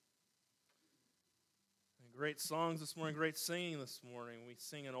Great songs this morning, great singing this morning. We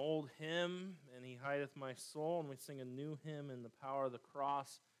sing an old hymn, And He Hideth My Soul, and we sing a new hymn, In the Power of the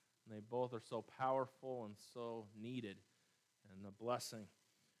Cross. And they both are so powerful and so needed and a blessing.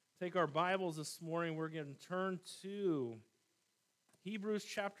 Take our Bibles this morning. We're going to turn to Hebrews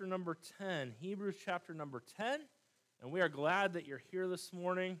chapter number 10. Hebrews chapter number 10. And we are glad that you're here this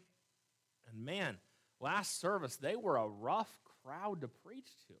morning. And man, last service, they were a rough crowd to preach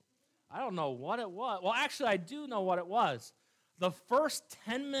to. I don't know what it was. Well, actually, I do know what it was. The first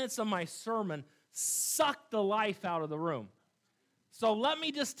 10 minutes of my sermon sucked the life out of the room. So let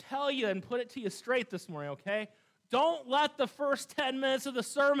me just tell you and put it to you straight this morning, okay? Don't let the first 10 minutes of the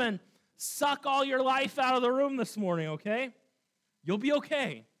sermon suck all your life out of the room this morning, okay? You'll be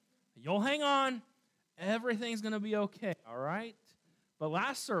okay. You'll hang on. Everything's going to be okay, all right? But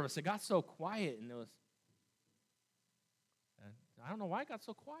last service, it got so quiet, and it was... I don't know why it got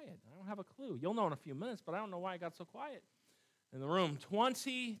so quiet. I don't have a clue. You'll know in a few minutes, but I don't know why it got so quiet in the room.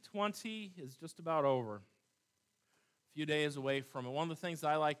 2020 is just about over. A few days away from it. One of the things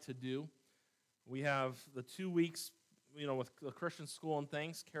I like to do, we have the 2 weeks, with the Christian school and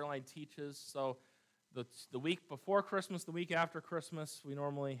things. Caroline teaches. So the week before Christmas, the week after Christmas, we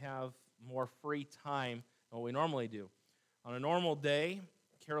normally have more free time than what we normally do. On a normal day,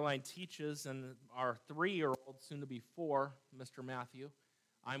 Caroline teaches, and our 3-year-old, soon to be 4, Mr. Matthew,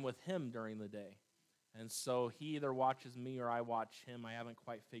 I'm with him during the day. And so he either watches me or I watch him. I haven't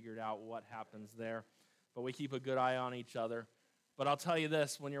quite figured out what happens there, but we keep a good eye on each other. But I'll tell you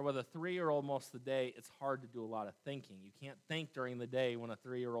this, when you're with a 3-year-old most of the day, it's hard to do a lot of thinking. You can't think during the day when a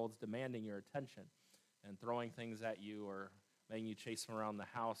 3-year-old's demanding your attention and throwing things at you or making you chase him around the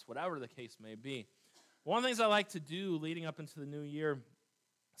house, whatever the case may be. One of the things I like to do leading up into the new year,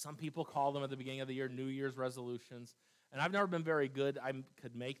 some people call them at the beginning of the year New Year's resolutions, and I've never been very good. I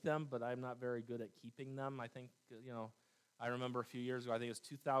could make them, but I'm not very good at keeping them. I think, I remember a few years ago, I think it was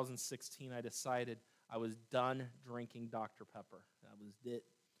 2016, I decided I was done drinking Dr. Pepper. That was it.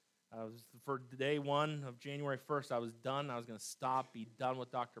 For day 1 of January 1st, I was done. I was going to stop, be done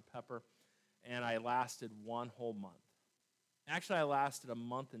with Dr. Pepper, and I lasted 1 whole month. Actually, I lasted a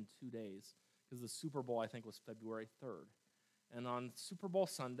month and 2 days, because the Super Bowl, I think, was February 3rd. And on Super Bowl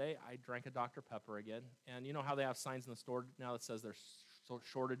Sunday, I drank a Dr. Pepper again. And you know how they have signs in the store now that says there's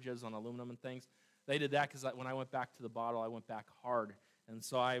shortages on aluminum and things? They did that because when I went back to the bottle, I went back hard. And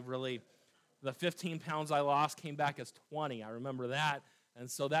so the 15 pounds I lost came back as 20. I remember that.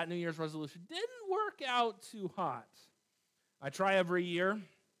 And so that New Year's resolution didn't work out too hot. I try every year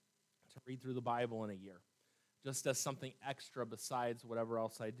to read through the Bible in a year, just as something extra besides whatever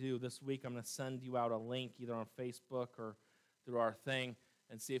else I do. This week, I'm going to send you out a link either on Facebook or through our thing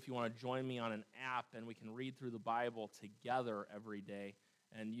and see if you want to join me on an app, and we can read through the Bible together every day.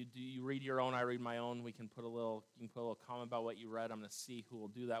 And you read your own, I read my own. You can put a little comment about what you read. I'm going to see who will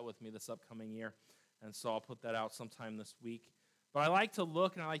do that with me this upcoming year, and so I'll put that out sometime this week. But I like to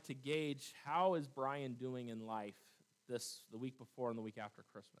look and I like to gauge, how is Brian doing in life the week before and the week after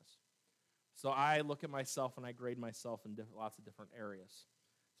Christmas? So I look at myself and I grade myself in lots of different areas.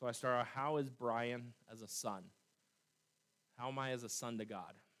 So I start out, how is Brian as a son? How am I as a son to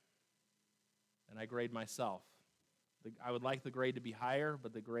God? And I grade myself. I would like the grade to be higher,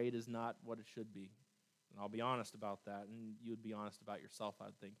 but the grade is not what it should be. And I'll be honest about that, and you would be honest about yourself, I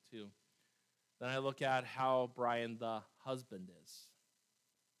think, too. Then I look at how Brian the husband is.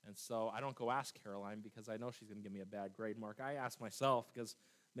 And so I don't go ask Caroline because I know she's going to give me a bad grade mark. I ask myself because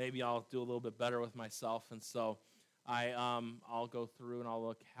maybe I'll do a little bit better with myself. And so I'll go through and I'll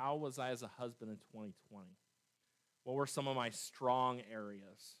look, how was I as a husband in 2020? What were some of my strong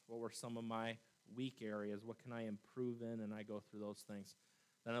areas? What were some of my weak areas? What can I improve in? And I go through those things.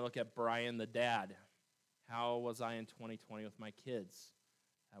 Then I look at Brian, the dad. How was I in 2020 with my kids?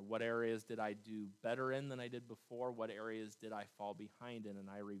 What areas did I do better in than I did before? What areas did I fall behind in? And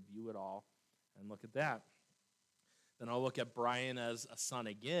I review it all and look at that. Then I'll look at Brian as a son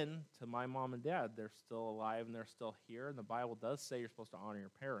again to my mom and dad. They're still alive and they're still here. And the Bible does say you're supposed to honor your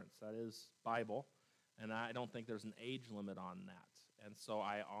parents. That is Bible. And I don't think there's an age limit on that. And so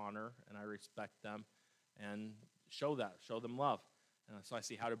I honor and I respect them and show them love. And so I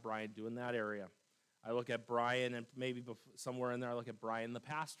see, how did Brian do in that area? I look at Brian, and maybe somewhere in there I look at Brian the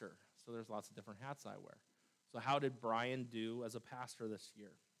pastor. So there's lots of different hats I wear. So how did Brian do as a pastor this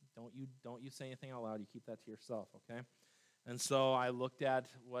year? Don't you say anything out loud. You keep that to yourself, okay? And so I looked at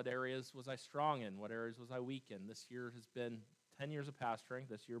what areas was I strong in, what areas was I weak in. This year has been 10 years of pastoring.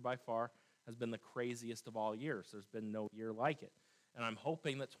 This year by far has been the craziest of all years. There's been no year like it. And I'm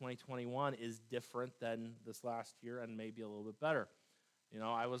hoping that 2021 is different than this last year and maybe a little bit better.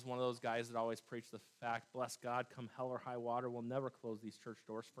 I was one of those guys that always preached the fact, bless God, come hell or high water, we'll never close these church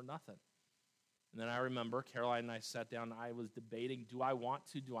doors for nothing. And then I remember Caroline and I sat down, and I was debating, do I want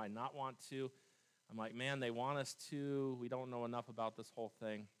to, do I not want to? I'm like, man, they want us to. We don't know enough about this whole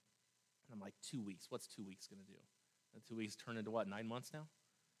thing. And I'm like, 2 weeks. What's 2 weeks going to do? And 2 weeks turned into what, 9 months now?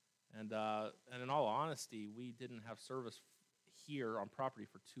 And in all honesty, we didn't have service here on property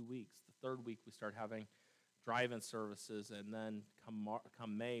for 2 weeks. The third week, we started having drive-in services, and then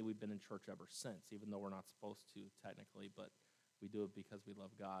come May, we've been in church ever since, even though we're not supposed to technically, but we do it because we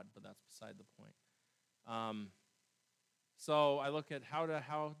love God, but that's beside the point. So I look at how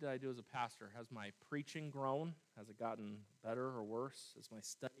did I do as a pastor? Has my preaching grown? Has it gotten better or worse? Is my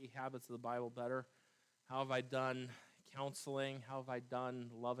study habits of the Bible better? How have I done counseling? How have I done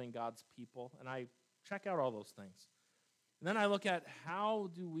loving God's people? And I check out all those things. And then I look at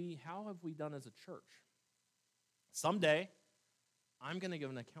how have we done as a church? Someday, I'm going to give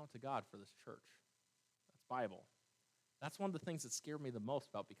an account to God for this church. That's Bible. That's one of the things that scared me the most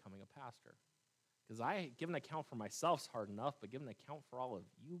about becoming a pastor. Because I give an account for myself is hard enough, but give an account for all of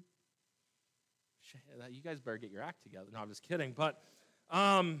you, you guys better get your act together. No, I'm just kidding. But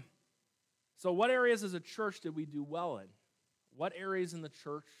so what areas as a church did we do well in? What areas in the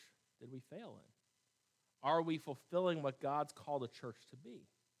church did we fail in? Are we fulfilling what God's called a church to be?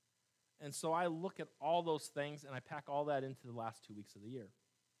 And so I look at all those things, and I pack all that into the last 2 weeks of the year.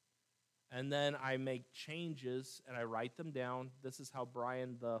 And then I make changes, and I write them down. This is how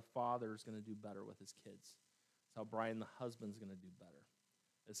Brian the father is going to do better with his kids. It's how Brian the husband is going to do better.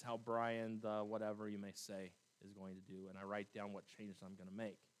 It's how Brian the whatever you may say is going to do. And I write down what changes I'm going to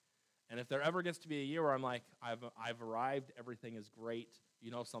make. And if there ever gets to be a year where I'm like, I've arrived, everything is great,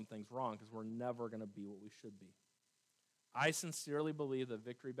 something's wrong, because we're never going to be what we should be. I sincerely believe that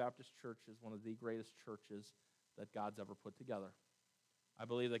Victory Baptist Church is one of the greatest churches that God's ever put together. I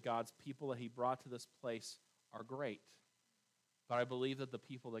believe that God's people that he brought to this place are great. But I believe that the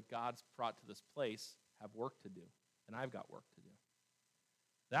people that God's brought to this place have work to do, and I've got work to do.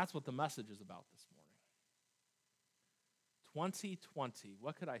 That's what the message is about this morning. 2020,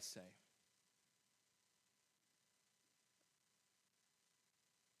 what could I say?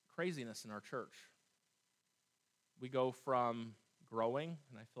 Craziness in our church. We go from growing,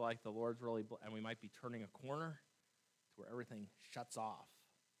 and I feel like the Lord's really, and we might be turning a corner to where everything shuts off.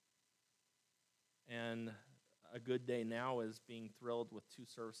 And a good day now is being thrilled with 2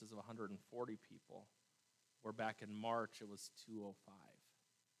 services of 140 people, where back in March it was 205.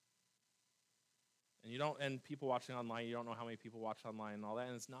 And people watching online, you don't know how many people watch online and all that,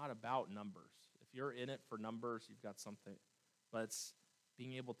 and it's not about numbers. If you're in it for numbers, you've got something, but it's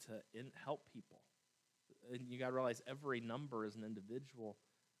being able to help people. And you got to realize every number is an individual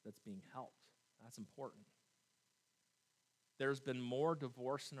that's being helped. That's important. There's been more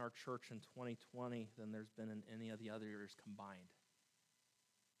divorce in our church in 2020 than there's been in any of the other years combined.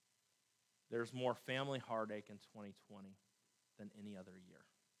 There's more family heartache in 2020 than any other year.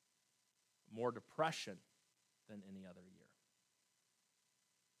 More depression than any other year.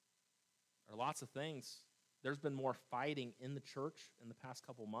 There are lots of things. There's been more fighting in the church in the past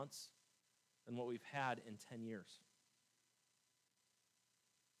couple months than what we've had in 10 years.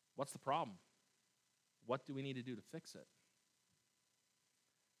 What's the problem? What do we need to do to fix it?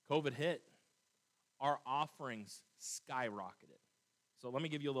 COVID hit. Our offerings skyrocketed. So let me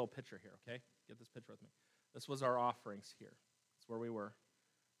give you a little picture here, okay? Get this picture with me. This was our offerings here. That's where we were.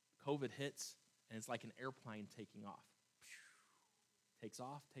 COVID hits, and it's like an airplane taking off. Takes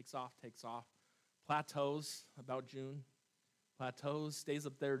off, takes off, takes off. Plateaus about June. Plateaus, stays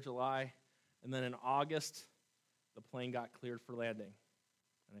up there July. And then in August, the plane got cleared for landing.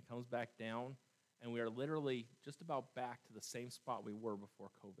 And it comes back down, and we are literally just about back to the same spot we were before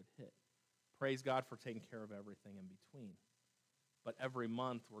COVID hit. Praise God for taking care of everything in between. But every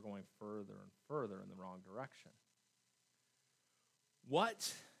month, we're going further and further in the wrong direction.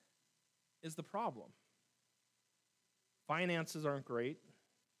 What is the problem? Finances aren't great.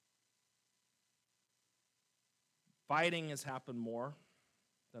 Fighting has happened more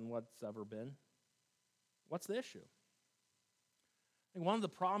than what's ever been. What's the issue? I think one of the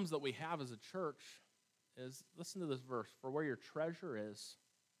problems that we have as a church is, listen to this verse, for where your treasure is,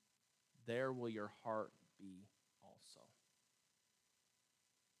 there will your heart be also.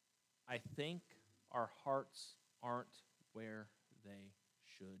 I think our hearts aren't where they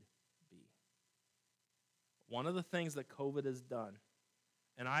should be. One of the things that COVID has done,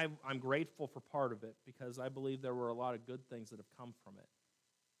 and I'm grateful for part of it because I believe there were a lot of good things that have come from it.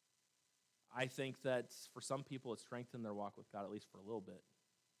 I think that for some people it strengthened their walk with God, at least for a little bit.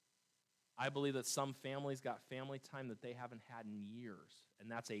 I believe that some families got family time that they haven't had in years,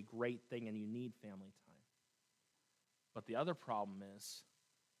 and that's a great thing, and you need family time. But the other problem is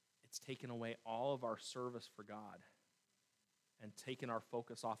it's taken away all of our service for God and taken our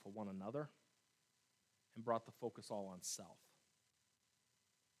focus off of one another and brought the focus all on self.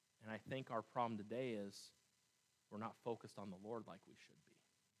 And I think our problem today is we're not focused on the Lord like we should be.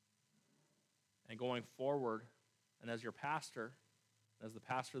 And going forward, and as your pastor, as the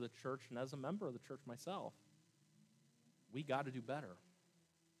pastor of the church, and as a member of the church myself, we got to do better.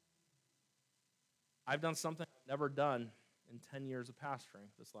 I've done something I've never done in 10 years of pastoring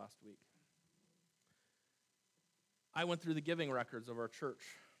this last week. I went through the giving records of our church.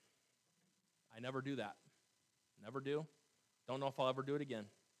 I never do that. Never do. Don't know if I'll ever do it again.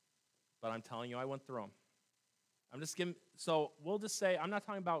 But I'm telling you, I went through them. I'm just giving, so we'll just say, I'm not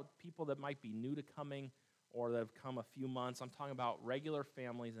talking about people that might be new to coming or that have come a few months. I'm talking about regular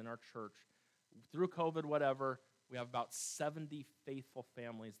families in our church. Through COVID, whatever, we have about 70 faithful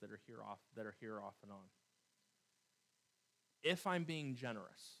families that are here off and on. If I'm being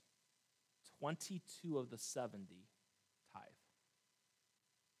generous, 22 of the 70 tithe.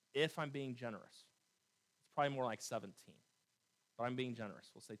 If I'm being generous. It's probably more like 17. But I'm being generous.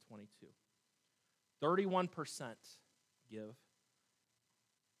 We'll say 22. 31% give.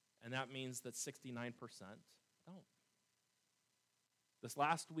 And that means that 69% don't. This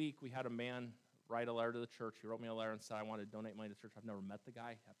last week, we had a man write a letter to the church. He wrote me a letter and said, I want to donate money to the church. I've never met the guy.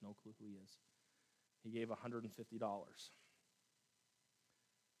 I have no clue who he is. He gave $150.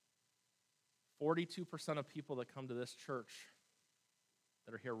 42% of people that come to this church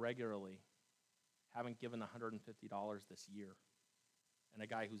that are here regularly haven't given $150 this year. And a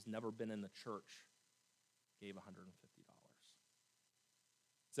guy who's never been in the church gave $150.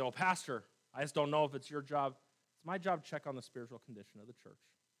 Say, well, Pastor, I just don't know if it's your job. It's my job to check on the spiritual condition of the church.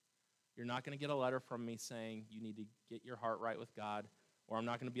 You're not going to get a letter from me saying you need to get your heart right with God, or I'm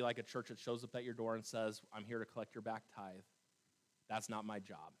not going to be like a church that shows up at your door and says, I'm here to collect your back tithe. That's not my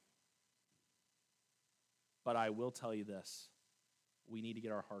job. But I will tell you this. We need to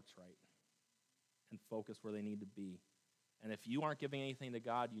get our hearts right and focus where they need to be. And if you aren't giving anything to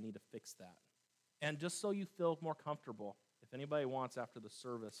God, you need to fix that. And just so you feel more comfortable, if anybody wants after the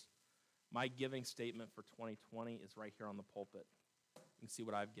service, my giving statement for 2020 is right here on the pulpit. You can see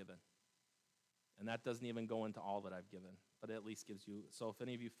what I've given. And that doesn't even go into all that I've given, but it at least gives you. So if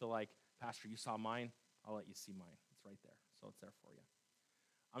any of you feel like, Pastor, you saw mine, I'll let you see mine. It's right there. So it's there for you.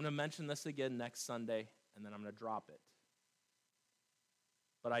 I'm going to mention this again next Sunday, and then I'm going to drop it.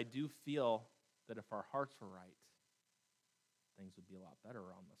 But I do feel that if our hearts were right, things would be a lot better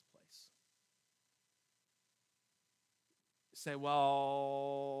around this place. You say,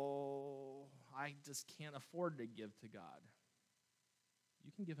 well, I just can't afford to give to God.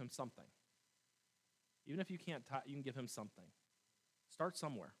 You can give him something. Even if you can't, you can give him something. Start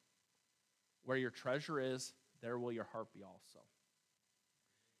somewhere. Where your treasure is, there will your heart be also.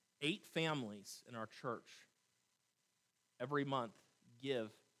 8 families in our church every month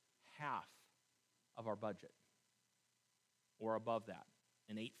give half of our budget or above that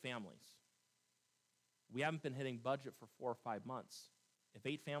in 8 families. We haven't been hitting budget for 4 or 5 months. If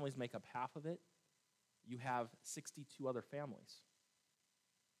 8 families make up half of it, you have 62 other families.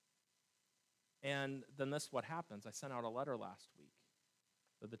 And then this is what happens. I sent out a letter last week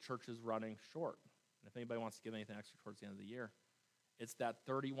that the church is running short. And if anybody wants to give anything extra towards the end of the year, it's that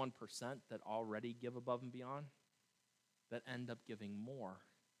 31% that already give above and beyond that end up giving more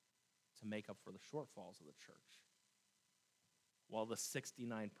to make up for the shortfalls of the church. While the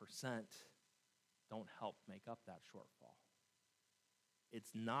 69% don't help make up that shortfall.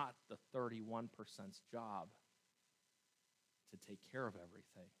 It's not the 31%'s job to take care of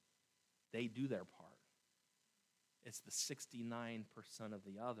everything. They do their part. It's the 69% of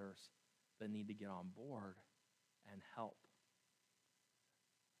the others that need to get on board and help.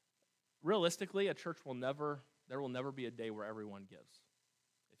 Realistically, a church there will never be a day where everyone gives.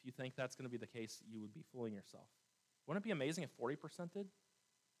 If you think that's going to be the case, you would be fooling yourself. Wouldn't it be amazing if 40% did?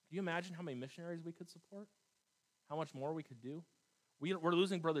 Can you imagine how many missionaries we could support? How much more we could do? We're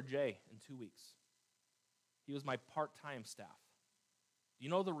losing Brother Jay in 2 weeks. He was my part-time staff. Do you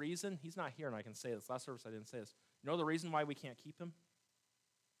know the reason? He's not here, and I can say this. Last service I didn't say this. You know the reason why we can't keep him?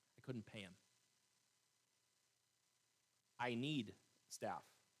 I couldn't pay him. I need staff.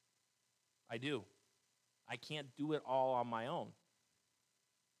 I do. I can't do it all on my own.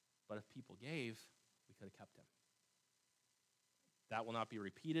 But if people gave, we could have kept him. That will not be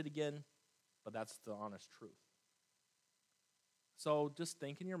repeated again, but that's the honest truth. So just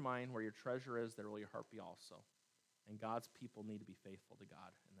think in your mind where your treasure is, there will your heart be also. And God's people need to be faithful to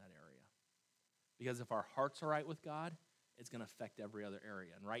God in that area. Because if our hearts are right with God, it's going to affect every other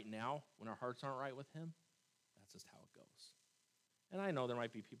area. And right now, when our hearts aren't right with him, that's just how it goes. And I know there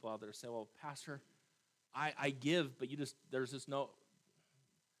might be people out there who say, well, Pastor, I give, but there's just no,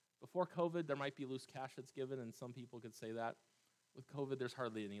 before COVID, there might be loose cash that's given, and some people could say that. With COVID, there's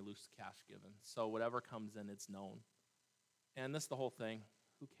hardly any loose cash given. So whatever comes in, it's known. And this is the whole thing.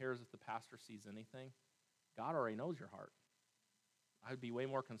 Who cares if the pastor sees anything? God already knows your heart. I would be way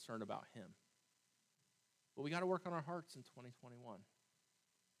more concerned about him. But we got to work on our hearts in 2021.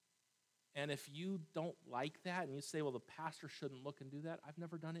 And if you don't like that and you say, well, the pastor shouldn't look and do that, I've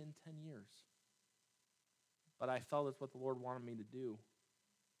never done it in 10 years. But I felt it's what the Lord wanted me to do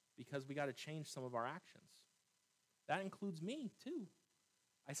because we got to change some of our actions. That includes me, too.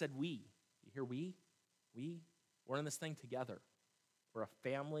 I said we. You hear we? We? We're in this thing together. We're a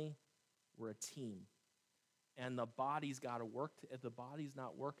family. We're a team. And the body's got to work. If the body's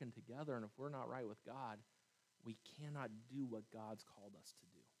not working together and if we're not right with God, we cannot do what God's called us to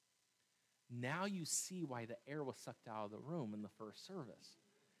do. Now you see why the air was sucked out of the room in the first service.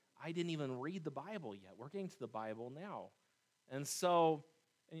 I didn't even read the Bible yet. We're getting to the Bible now. And so,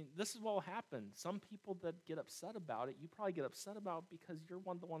 this is what will happen. Some people that get upset about it, you probably get upset about because you're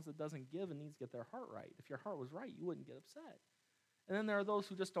one of the ones that doesn't give and needs to get their heart right. If your heart was right, you wouldn't get upset. And then there are those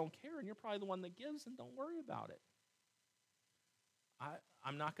who just don't care, and you're probably the one that gives and don't worry about it.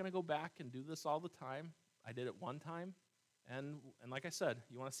 I'm not going to go back and do this all the time. I did it one time, and like I said,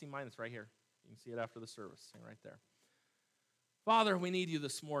 you want to see mine? It's right here. You can see it after the service, right there. Father, we need you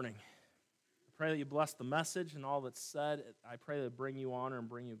this morning. I pray that you bless the message and all that's said. I pray that it bring you honor and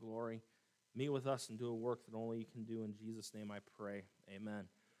bring you glory. Meet with us and do a work that only you can do. In Jesus' name I pray. Amen.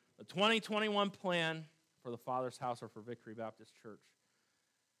 The 2021 plan for the Father's House or for Victory Baptist Church.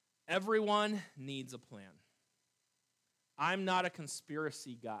 Everyone needs a plan. I'm not a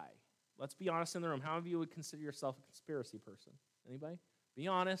conspiracy guy. Let's be honest in the room. How many of you would consider yourself a conspiracy person? Anybody? Be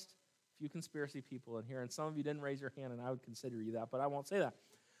honest. A few conspiracy people in here, and some of you didn't raise your hand, and I would consider you that, but I won't say that.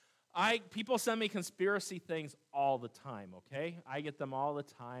 People send me conspiracy things all the time, okay? I get them all the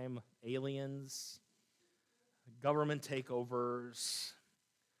time. Aliens, government takeovers,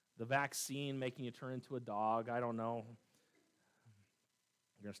 the vaccine making you turn into a dog. I don't know.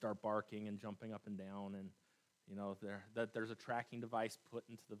 You're going to start barking and jumping up and down, and that there's a tracking device put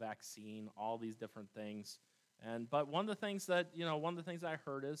into the vaccine, all these different things. But one of the things I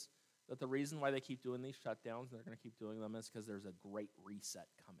heard is that the reason why they keep doing these shutdowns, and they're going to keep doing them, is because there's a great reset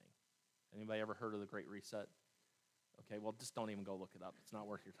coming. Anybody ever heard of the Great Reset? Okay, well, just don't even go look it up. It's not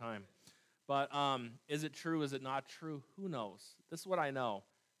worth your time. But is it true? Is it not true? Who knows? This is what I know.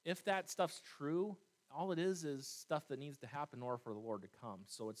 If that stuff's true, all it is stuff that needs to happen in order for the Lord to come.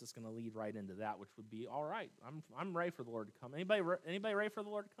 So it's just going to lead right into that, which would be, all right, I'm ready for the Lord to come. Anybody ready for the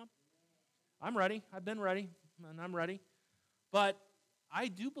Lord to come? I'm ready. I've been ready, and I'm ready. But I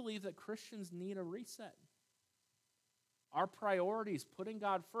do believe that Christians need a reset. Our priorities, putting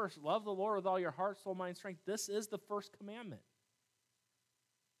God first, love the Lord with all your heart, soul, mind, strength. This is the first commandment.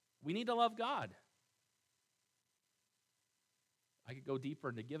 We need to love God. I could go deeper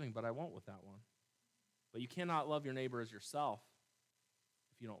into giving, but I won't with that one. But you cannot love your neighbor as yourself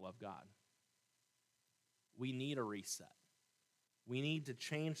if you don't love God. We need a reset. We need to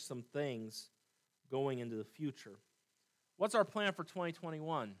change some things going into the future. What's our plan for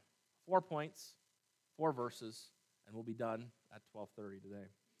 2021? 4 points, 4 verses, and we'll be done at 12:30 today.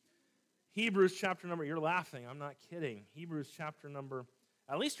 Hebrews chapter number, you're laughing, I'm not kidding. Hebrews chapter number,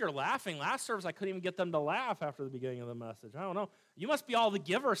 at least you're laughing. Last service, I couldn't even get them to laugh after the beginning of the message. I don't know. You must be all the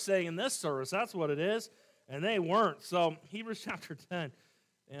givers saying in this service, that's what it is. And they weren't. So Hebrews chapter 10.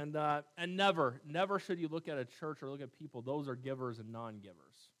 And never should you look at a church or look at people. Those are givers and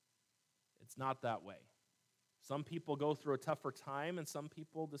non-givers. It's not that way. Some people go through a tougher time, and some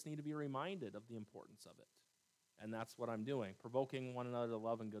people just need to be reminded of the importance of it. And that's what I'm doing, provoking one another to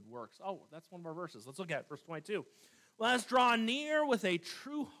love and good works. Oh, that's one of our verses. Let's look at it, verse 22. Let us draw near with a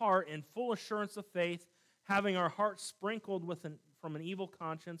true heart in full assurance of faith, having our hearts sprinkled from an evil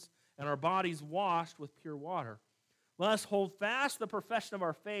conscience and our bodies washed with pure water. Let us hold fast the profession of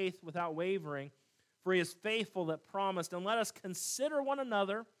our faith without wavering, for he is faithful that promised. And let us consider one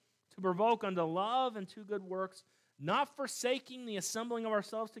another to provoke unto love and to good works, not forsaking the assembling of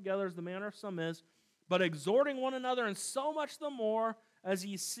ourselves together as the manner of some is, but exhorting one another, and so much the more as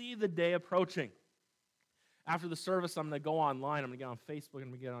ye see the day approaching. After the service, I'm going to go online. I'm going to get on Facebook. I'm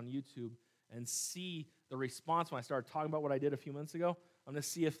going to get on YouTube and see the response when I started talking about what I did a few minutes ago. I'm going to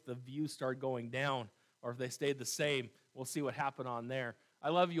see if the views start going down or if they stayed the same. We'll see what happened on there. I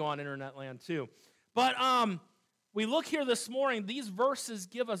love you on internet land too. But We look here this morning, these verses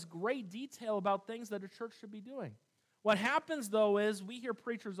give us great detail about things that a church should be doing. What happens, though, is we hear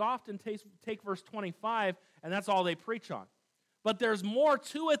preachers often take verse 25, and that's all they preach on. But there's more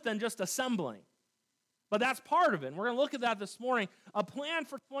to it than just assembling. But that's part of it, and we're going to look at that this morning. A plan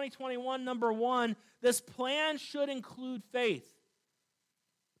for 2021, number one, this plan should include faith.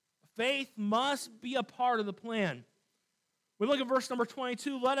 Faith must be a part of the plan. We look at verse number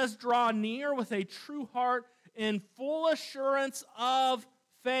 22. Let us draw near with a true heart in full assurance of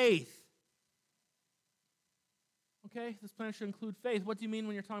faith. Okay, this plan should include faith. What do you mean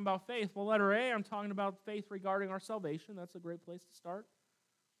when you're talking about faith? Well, letter A, I'm talking about faith regarding our salvation. That's a great place to start.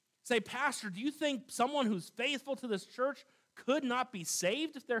 Say, Pastor, do you think someone who's faithful to this church could not be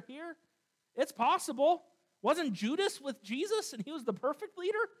saved if they're here? It's possible. Wasn't Judas with Jesus and he was the perfect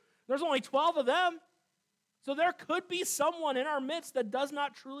leader? There's only 12 of them. So there could be someone in our midst that does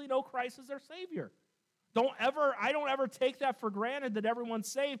not truly know Christ as their Savior. I don't ever take that for granted that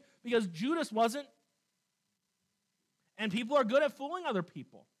everyone's saved, because Judas wasn't. And people are good at fooling other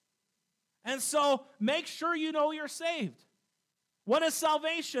people. And so make sure you know you're saved. What is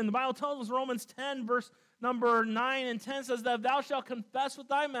salvation? The Bible tells us, Romans 10, verse number 9 and 10 says that thou shalt confess with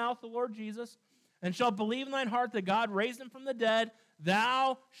thy mouth the Lord Jesus, and shalt believe in thine heart that God raised him from the dead,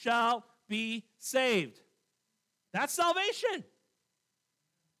 thou shalt be saved. That's salvation.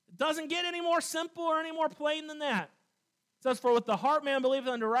 It doesn't get any more simple or any more plain than that. It says, for with the heart man believeth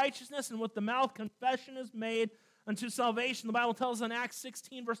unto righteousness, and with the mouth confession is made unto salvation. The Bible tells us in Acts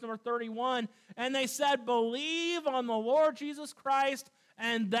 16, verse number 31, and they said, believe on the Lord Jesus Christ,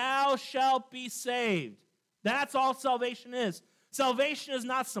 and thou shalt be saved. That's all salvation is. Salvation is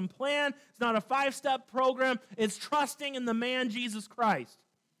not some plan. It's not a 5-step program. It's trusting in the man Jesus Christ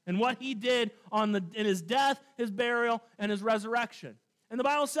and what he did in his death, his burial, and his resurrection. And the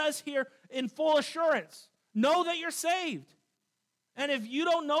Bible says here, in full assurance, know that you're saved. And if you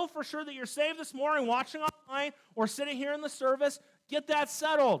don't know for sure that you're saved this morning, watching online or sitting here in the service, get that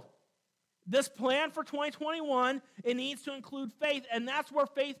settled. This plan for 2021, it needs to include faith, and that's where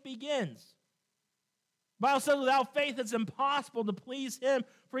faith begins. The Bible says without faith it's impossible to please him,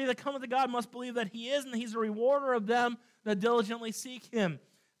 for he that cometh to God must believe that he is, and he's a rewarder of them that diligently seek him.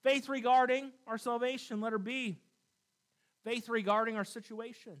 Faith regarding our salvation, letter B. Faith regarding our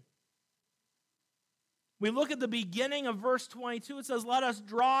situation. We look at the beginning of verse 22. It says, let us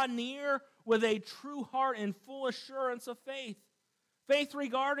draw near with a true heart in full assurance of faith. Faith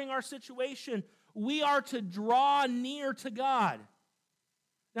regarding our situation. We are to draw near to God.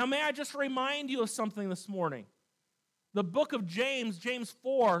 Now, may I just remind you of something this morning? The book of James, James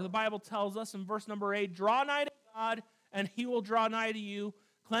 4, the Bible tells us in verse number 8, draw nigh to God, and he will draw nigh to you.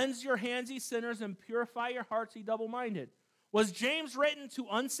 Cleanse your hands, ye sinners, and purify your hearts, ye double-minded. Was James written to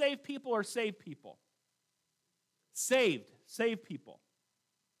unsaved people or saved people? Saved people.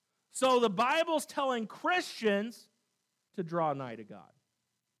 So the Bible's telling Christians to draw nigh to God.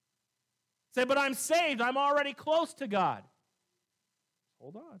 Say, but I'm saved. I'm already close to God.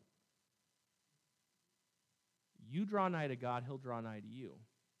 Hold on. You draw nigh to God, he'll draw nigh to you.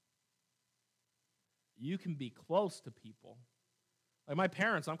 You can be close to people. Like my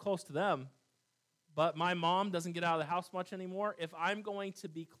parents, I'm close to them, but my mom doesn't get out of the house much anymore. If I'm going to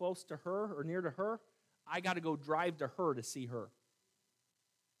be close to her or near to her, I got to go drive to her to see her.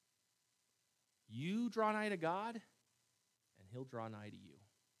 You draw nigh to God, and he'll draw nigh to you.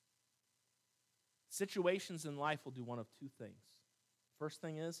 Situations in life will do one of two things. First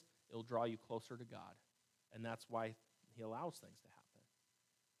thing is, it'll draw you closer to God, and that's why he allows things to happen.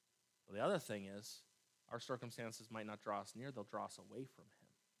 But the other thing is, our circumstances might not draw us near, they'll draw us away from him,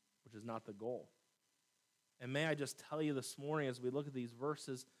 which is not the goal. And may I just tell you this morning, as we look at these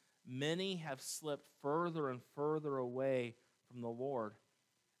verses, many have slipped further and further away from the Lord,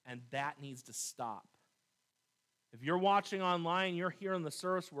 and that needs to stop. If you're watching online, you're here in the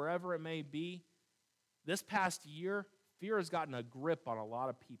service, wherever it may be, this past year, fear has gotten a grip on a lot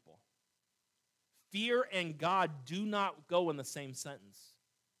of people. Fear and God do not go in the same sentence.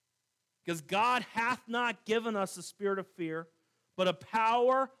 Because God hath not given us a spirit of fear, but a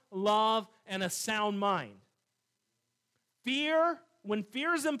power, love, and a sound mind. Fear, when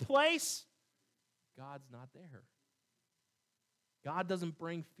fear is in place, God's not there. God doesn't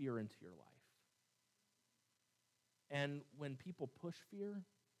bring fear into your life. And when people push fear,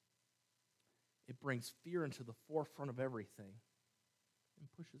 it brings fear into the forefront of everything and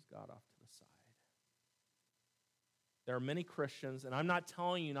pushes God off to the side. There are many Christians, and I'm not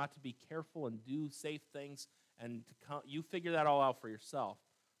telling you not to be careful and do safe things, and you figure that all out for yourself.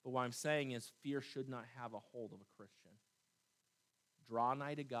 But what I'm saying is fear should not have a hold of a Christian. Draw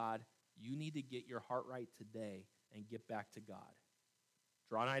nigh to God. You need to get your heart right today and get back to God.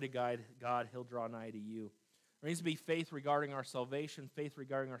 Draw nigh to God, he'll draw nigh to you. There needs to be faith regarding our salvation, faith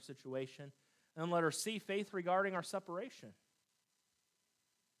regarding our situation, and letter C, faith regarding our separation.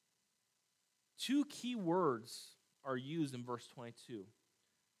 Two key words are used in verse 22.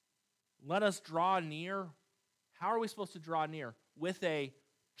 Let us draw near. How are we supposed to draw near? With a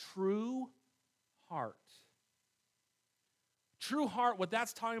true heart. True heart, what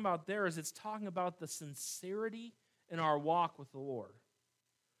that's talking about there is it's talking about the sincerity in our walk with the Lord.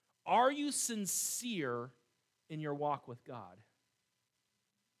 Are you sincere in your walk with God?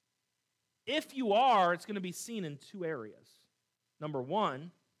 If you are, it's going to be seen in two areas. Number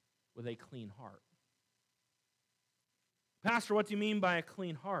one, with a clean heart. Pastor, what do you mean by a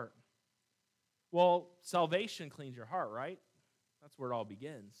clean heart? Well, salvation cleans your heart, right? That's where it all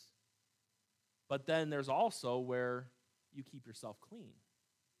begins. But then there's also where you keep yourself clean.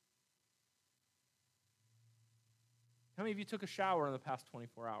 How many of you took a shower in the past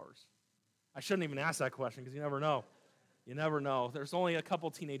 24 hours? I shouldn't even ask that question because you never know. You never know. There's only a couple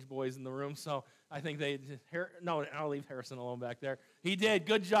teenage boys in the room, so I think no, I'll leave Harrison alone back there. He did.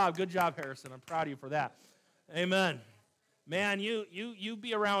 Good job, Harrison. I'm proud of you for that. Amen. Man, you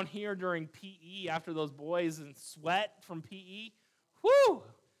be around here during PE after those boys and sweat from PE. Whoo!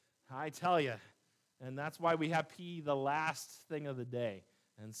 I tell you. And that's why we have PE the last thing of the day.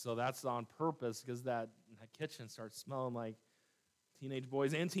 And so that's on purpose because that kitchen starts smelling like teenage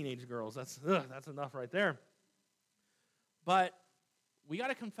boys and teenage girls. That's enough right there. But we got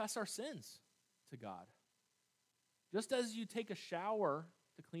to confess our sins to God. Just as you take a shower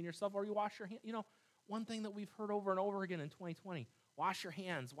to clean yourself or you wash your hands. You know, one thing that we've heard over and over again in 2020, wash your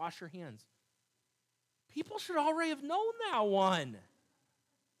hands, wash your hands. People should already have known that one.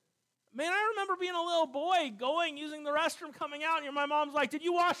 Man, I remember being a little boy using the restroom, coming out, and my mom's like, did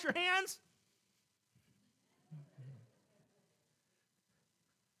you wash your hands?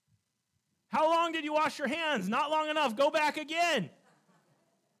 How long did you wash your hands? Not long enough. Go back again.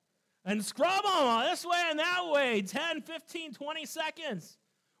 And scrub them this way and that way. 10, 15, 20 seconds.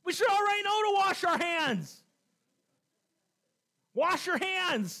 We should already know to wash our hands. Wash your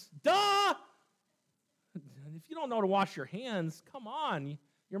hands. Duh. If you don't know to wash your hands, come on.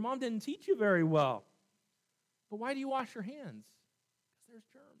 Your mom didn't teach you very well. But why do you wash your hands? Because there's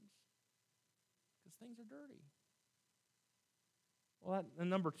germs. Because things are dirty. Well, and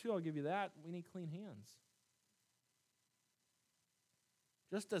number two, I'll give you that. We need clean hands.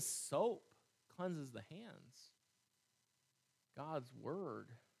 Just as soap cleanses the hands, God's word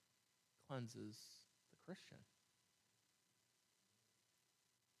cleanses the Christian.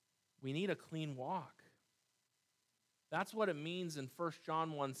 We need a clean walk. That's what it means in 1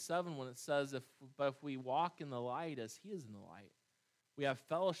 John 1:7 when it says, if we walk in the light as he is in the light, we have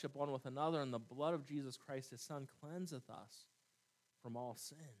fellowship one with another, and the blood of Jesus Christ, his son, cleanseth us from all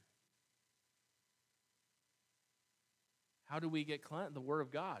sin. How do we get cleansed? The word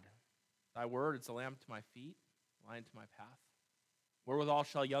of God. Thy word, it's a lamp to my feet, a light to my path. Wherewithal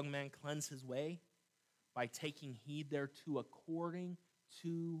shall a young man cleanse his way? By taking heed thereto according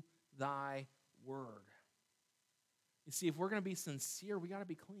to thy word. You see, if we're going to be sincere, we got to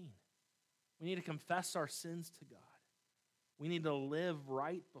be clean. We need to confess our sins to God. We need to live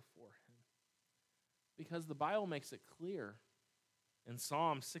right before him. Because the Bible makes it clear in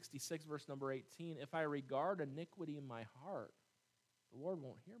Psalm 66, verse number 18, if I regard iniquity in my heart, the Lord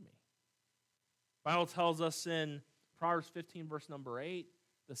won't hear me. The Bible tells us in Proverbs 15, verse number 8,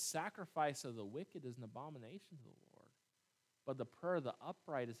 the sacrifice of the wicked is an abomination to the Lord, but the prayer of the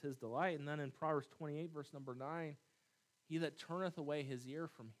upright is his delight. And then in Proverbs 28, verse number 9, he that turneth away his ear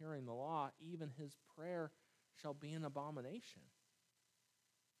from hearing the law, even his prayer shall be an abomination.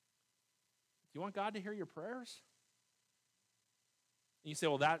 Do you want God to hear your prayers? And you say,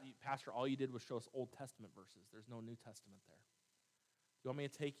 well, Pastor, all you did was show us Old Testament verses. There's no New Testament there. Do you want me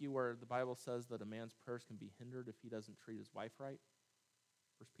to take you where the Bible says that a man's prayers can be hindered if he doesn't treat his wife right?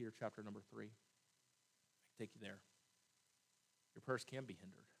 1 Peter chapter number 3. I can take you there. Your prayers can be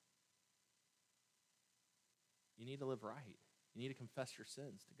hindered. You need to live right. You need to confess your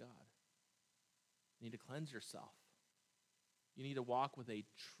sins to God. You need to cleanse yourself. You need to walk with a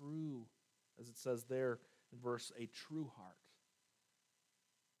true, as it says there in verse, a true heart.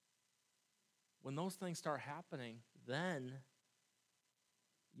 When those things start happening, then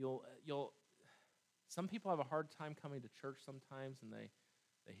some people have a hard time coming to church sometimes, and they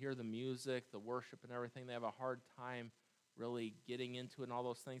hear the music, the worship and everything. They have a hard time really getting into it and all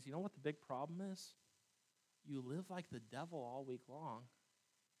those things. You know what the big problem is? You live like the devil all week long,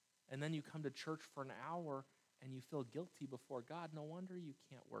 and then you come to church for an hour and you feel guilty before God. No wonder you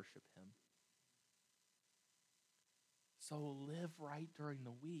can't worship him. So live right during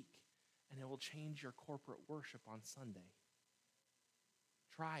the week, and it will change your corporate worship on Sunday.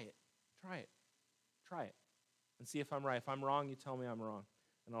 Try it. Try it. Try it. And see if I'm right. If I'm wrong, you tell me I'm wrong.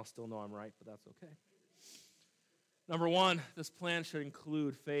 And I'll still know I'm right, but that's okay. Number one, this plan should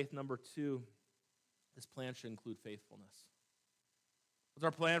include faith. Number two, this plan should include faithfulness. What's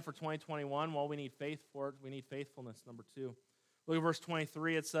our plan for 2021? Well, we need faith for it. We need faithfulness, number two. Look at verse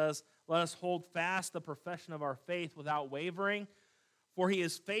 23. It says, let us hold fast the profession of our faith without wavering, for he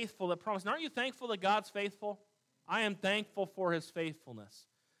is faithful that promised. And aren't you thankful that God's faithful? I am thankful for his faithfulness.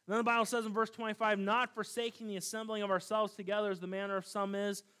 And then the Bible says in verse 25, not forsaking the assembling of ourselves together as the manner of some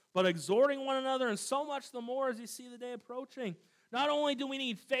is, but exhorting one another, and so much the more as you see the day approaching. Not only do we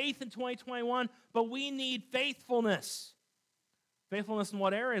need faith in 2021, but we need faithfulness. Faithfulness in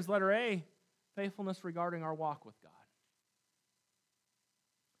what areas? Letter A, faithfulness regarding our walk with God.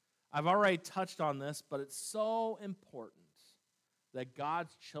 I've already touched on this, but it's so important that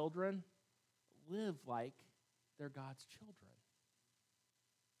God's children live like they're God's children.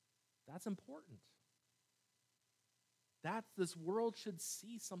 That's important. This world should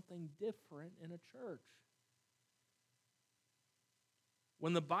see something different in a church.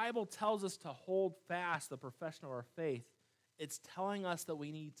 When the Bible tells us to hold fast the profession of our faith, it's telling us that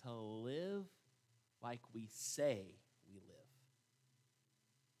we need to live like we say we live.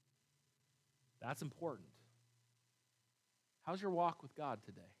 That's important. How's your walk with God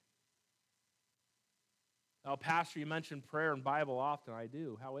today? Oh, Pastor, you mentioned prayer and Bible often. I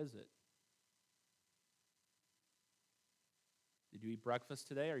do. How is it? Did you eat breakfast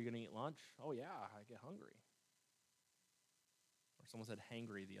today? Are you going to eat lunch? Oh, yeah, I get hungry. Or someone said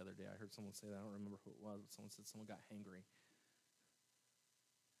hangry the other day. I heard someone say that. I don't remember who it was, but someone said someone got hangry.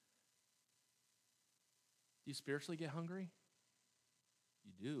 Do you spiritually get hungry?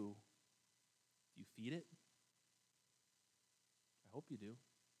 You do. Do you feed it? I hope you do.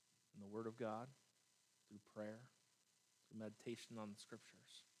 In the Word of God, through prayer, through meditation on the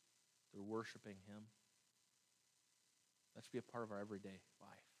Scriptures, through worshiping Him. That should be a part of our everyday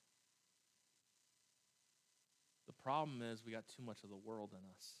life. The problem is we got too much of the world in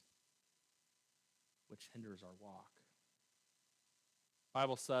us, which hinders our walk. The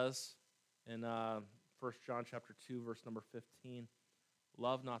Bible says in 1 John chapter 2, verse number 15,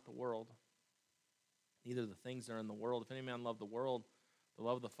 love not the world, neither the things that are in the world. If any man love the world, the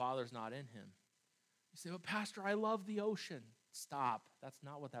love of the Father is not in him. You say, but Pastor, I love the ocean. Stop. That's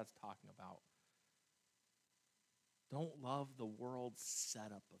not what that's talking about. Don't love the world's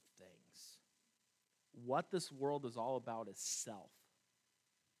setup of things. What this world is all about is self.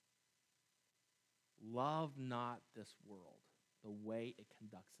 Love not this world the way it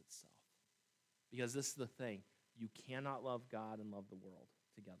conducts itself. Because this is the thing. You cannot love God and love the world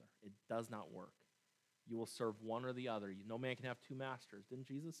together. It does not work. You will serve one or the other. No man can have two masters. Didn't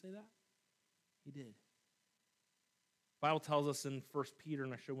Jesus say that? He did. The Bible tells us in 1 Peter,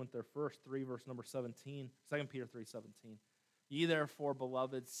 and I should have went there first, 3 verse number 17, 2 Peter 3:17. Ye therefore,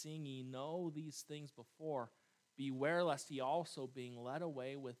 beloved, seeing ye know these things before, beware lest ye also, being led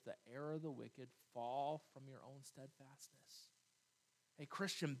away with the error of the wicked, fall from your own steadfastness. Hey,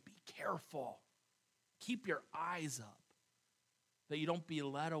 Christian, be careful. Keep your eyes up that you don't be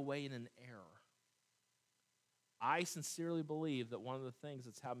led away in an error. I sincerely believe that one of the things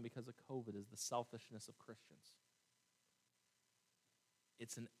that's happened because of COVID is the selfishness of Christians.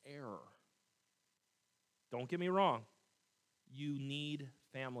 It's an error. Don't get me wrong. You need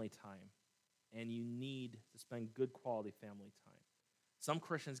family time, and you need to spend good quality family time. Some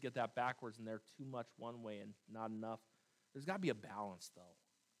Christians get that backwards, and they're too much one way and not enough. There's got to be a balance, though.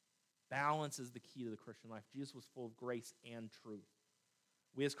 Balance is the key to the Christian life. Jesus was full of grace and truth.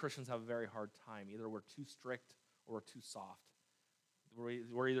 We as Christians have a very hard time. Either we're too strict or we're too soft.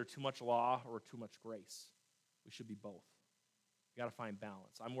 We're either too much law or too much grace. We should be both. You got to find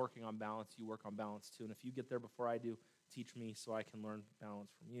balance. I'm working on balance. You work on balance too. And if you get there before I do, teach me so I can learn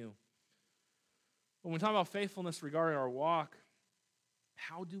balance from you. When we talk about faithfulness regarding our walk,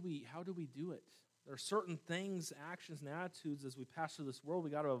 how do we do it? There are certain things, actions, and attitudes as we pass through this world we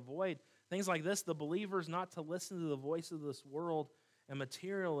got to avoid. Things like this, the believers not to listen to the voice of this world and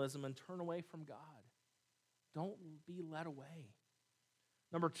materialism and turn away from God. Don't be led away.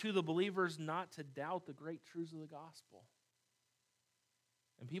 Number 2, the believers not to doubt the great truths of the gospel.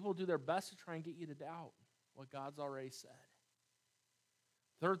 And people do their best to try and get you to doubt what God's already said.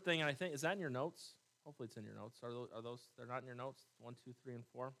 Third thing, and I think, is that in your notes? Hopefully it's in your notes. Are those they're not in your notes? 1, 2, 3, and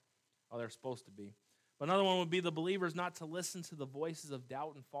 4? Oh, they're supposed to be. But another one would be the believers not to listen to the voices of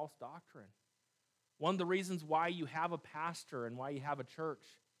doubt and false doctrine. One of the reasons why you have a pastor and why you have a church,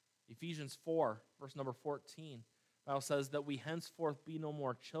 Ephesians 4, verse number 14. The Bible says that we henceforth be no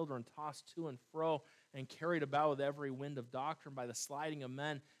more children, tossed to and fro and carried about with every wind of doctrine by the sliding of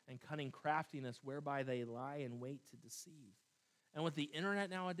men and cunning craftiness whereby they lie in wait to deceive. And with the internet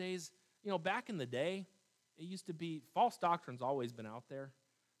nowadays, back in the day, it used to be, false doctrine's always been out there,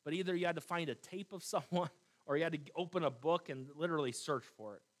 but either you had to find a tape of someone or you had to open a book and literally search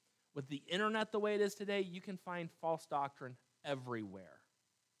for it. With the internet the way it is today, you can find false doctrine everywhere.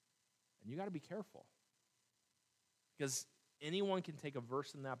 And you got to be careful. Because anyone can take a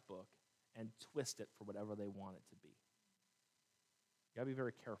verse in that book and twist it for whatever they want it to be. You got to be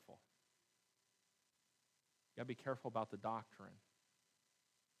very careful. You got to be careful about the doctrine.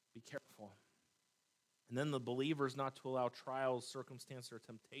 Be careful. And then the believers not to allow trials, circumstances, or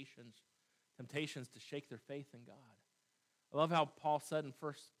temptations to shake their faith in God. I love how Paul said in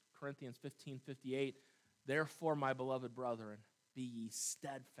 1 Corinthians 15:58, therefore, my beloved brethren, be ye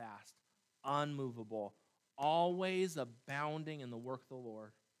steadfast, unmovable, always abounding in the work of the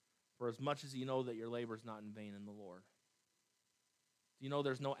Lord, for as much as you know that your labor is not in vain in the Lord. Do you know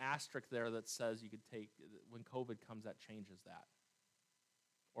there's no asterisk there that says you could take, when COVID comes, that changes that?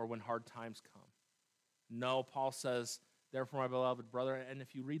 Or when hard times come. No, Paul says, therefore, my beloved brother, and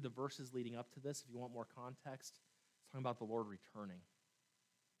if you read the verses leading up to this, if you want more context, it's talking about the Lord returning.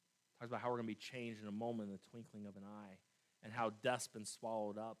 It talks about how we're going to be changed in a moment, in the twinkling of an eye, and how death's been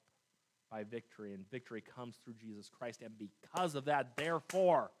swallowed up by victory, and victory comes through Jesus Christ. And because of that,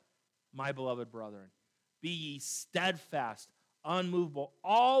 therefore, my beloved brethren, be ye steadfast, unmovable,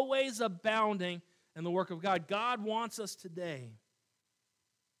 always abounding in the work of God. God wants us today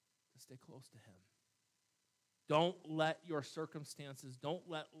to stay close to him. Don't let your circumstances, don't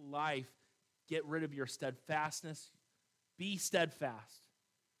let life get rid of your steadfastness. Be steadfast.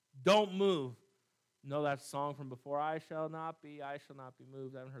 Don't move. Know that song from before, I shall not be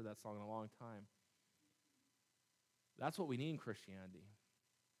moved. I haven't heard that song in a long time. That's what we need in Christianity.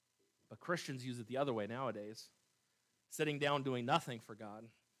 But Christians use it the other way nowadays. Sitting down doing nothing for God.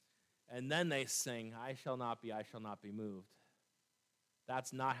 And then they sing, I shall not be moved.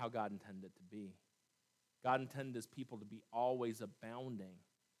 That's not how God intended it to be. God intended his people to be always abounding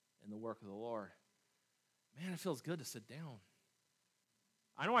in the work of the Lord. Man, it feels good to sit down.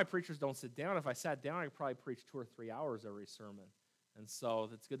 I know why preachers don't sit down. If I sat down, I could probably preach 2 or 3 hours every sermon. And so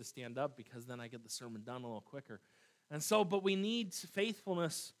it's good to stand up because then I get the sermon done a little quicker. And so, but we need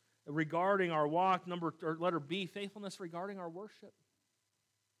faithfulness regarding our walk. Letter B, faithfulness regarding our worship.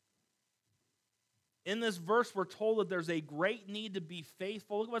 In this verse, we're told that there's a great need to be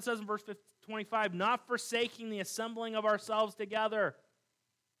faithful. Look at what it says in verse 25, not forsaking the assembling of ourselves together.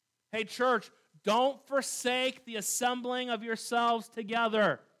 Hey, church, don't forsake the assembling of yourselves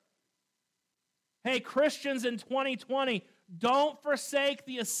together. Hey, Christians in 2020, don't forsake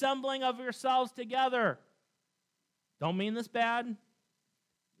the assembling of yourselves together. Don't mean this bad.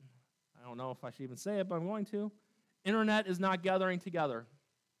 I don't know if I should even say it, but I'm going to. Internet is not gathering together.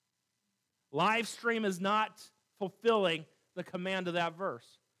 Live stream is not fulfilling the command of that verse.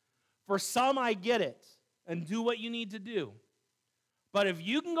 For some, I get it, and do what you need to do. But if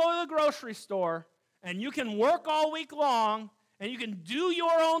you can go to the grocery store, and you can work all week long, and you can do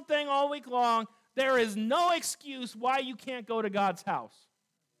your own thing all week long, there is no excuse why you can't go to God's house.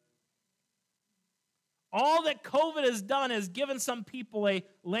 All that COVID has done is given some people a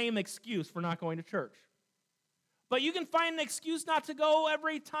lame excuse for not going to church. But you can find an excuse not to go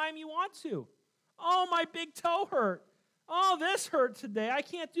every time you want to. Oh, my big toe hurt. Oh, this hurt today. I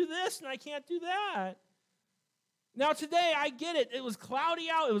can't do this and I can't do that. Now today, I get it. It was cloudy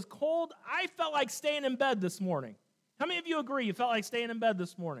out. It was cold. I felt like staying in bed this morning. How many of you agree you felt like staying in bed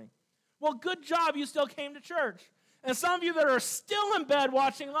this morning? Well, good job. You still came to church. And some of you that are still in bed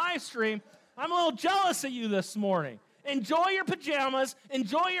watching live stream, I'm a little jealous of you this morning. Enjoy your pajamas.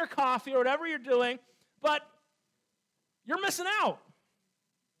 Enjoy your coffee or whatever you're doing. But you're missing out.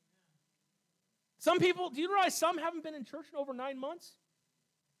 Some people, do you realize some haven't been in church in over 9 months?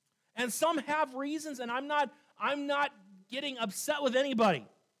 And some have reasons, and I'm not getting upset with anybody.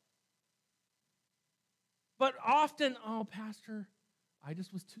 But often, oh, Pastor, I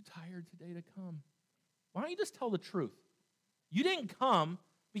just was too tired today to come. Why don't you just tell the truth? You didn't come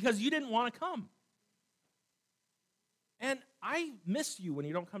because you didn't want to come. And I miss you when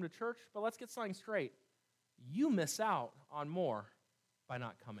you don't come to church, but let's get something straight. You miss out on more by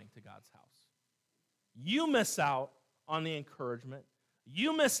not coming to God's house. You miss out on the encouragement.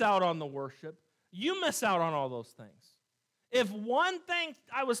 You miss out on the worship. You miss out on all those things. If one thing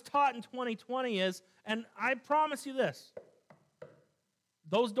I was taught in 2020 is, and I promise you this,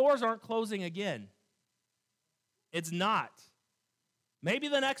 those doors aren't closing again. It's not. Maybe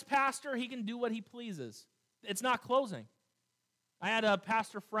the next pastor, he can do what he pleases. It's not closing. I had a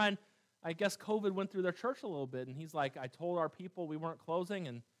pastor friend, I guess COVID went through their church a little bit, and he's like, I told our people we weren't closing,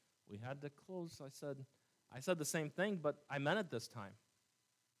 and we had to close. I said the same thing, but I meant it this time.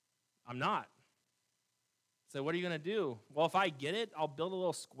 I'm not. So what are you going to do? Well, if I get it, I'll build a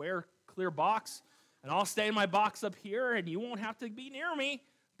little square, clear box, and I'll stay in my box up here, and you won't have to be near me.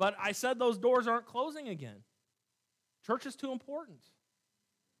 But I said those doors aren't closing again. Church is too important.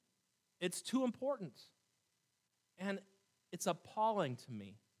 It's too important. And it's appalling to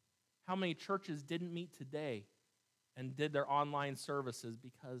me how many churches didn't meet today and did their online services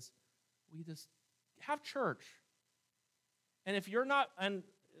because we just have church. And if you're not, and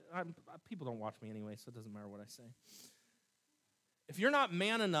people don't watch me anyway, so it doesn't matter what I say. If you're not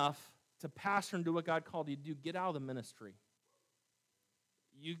man enough to pastor and do what God called you to do, get out of the ministry.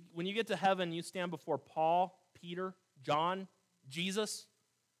 When you get to heaven, you stand before Paul, Peter, John, Jesus.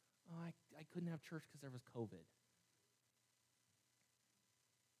 Oh, I couldn't have church because there was COVID.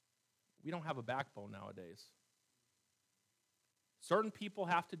 We don't have a backbone nowadays. Certain people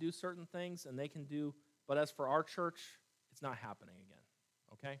have to do certain things, and they can do, but as for our church, it's not happening again,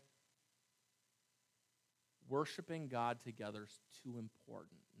 okay? Worshiping God together is too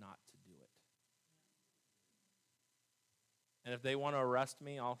important not to do it. And if they want to arrest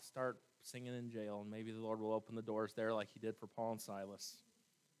me, I'll start singing in jail, and maybe the Lord will open the doors there like he did for Paul and Silas.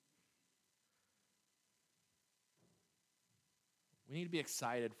 We need to be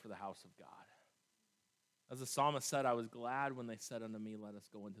excited for the house of God. As the psalmist said, I was glad when they said unto me, let us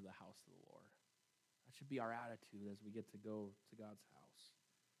go into the house of the Lord. That should be our attitude as we get to go to God's house.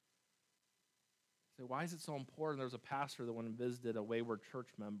 So why is it so important? There was a pastor that went and visited a wayward church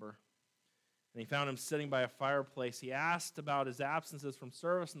member, and he found him sitting by a fireplace. He asked about his absences from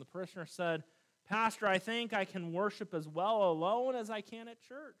service, and the parishioner said, Pastor, I think I can worship as well alone as I can at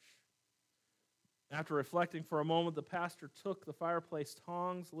church. After reflecting for a moment, the pastor took the fireplace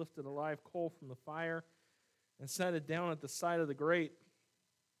tongs, lifted a live coal from the fire, and set it down at the side of the grate.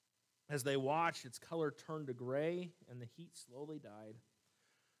 As they watched, its color turned to gray, and the heat slowly died.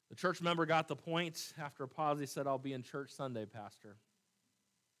 The church member got the point. After a pause, he said, I'll be in church Sunday, Pastor.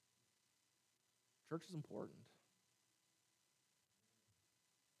 Church is important.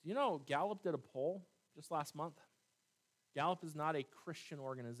 Do you know Gallup did a poll just last month? Gallup is not a Christian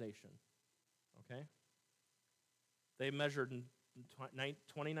organization. Okay? They measured in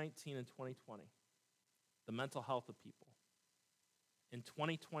 2019 and 2020 the mental health of people. In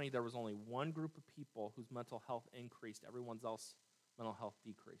 2020, there was only one group of people whose mental health increased. Everyone else's mental health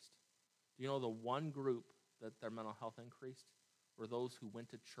decreased. Do you know the one group that their mental health increased were those who went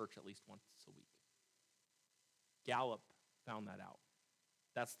to church at least once a week? Gallup found that out.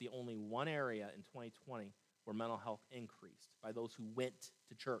 That's the only one area in 2020 where mental health increased, by those who went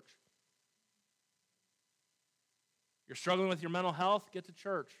to church. You're struggling with your mental health? Get to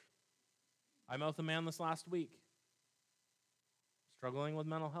church. I met with a man this last week, struggling with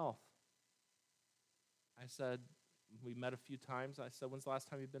mental health. I said, we met a few times. I said, when's the last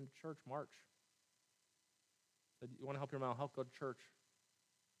time you've been to church? March. I said, you want to help your mental health? Go to church.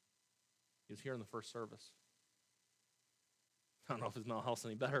 He was here in the first service. I don't know if his mental health's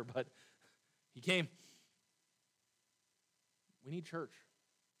any better, but he came. We need church.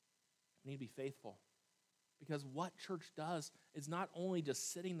 We need to be faithful. Because what church does is not only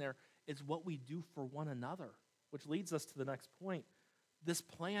just sitting there, it's what we do for one another, which leads us to the next point. This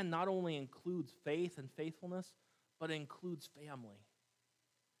plan not only includes faith and faithfulness, but it includes family.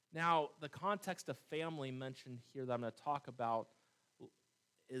 Now, the context of family mentioned here that I'm going to talk about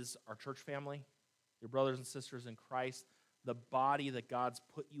is our church family, your brothers and sisters in Christ, the body that God's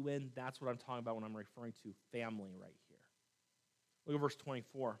put you in. That's what I'm talking about when I'm referring to family right here. Look at verse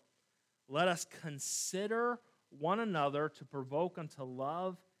 24. Let us consider one another to provoke unto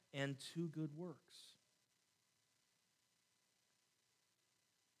love and to good works.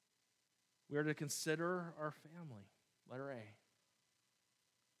 We are to consider our family. Letter A.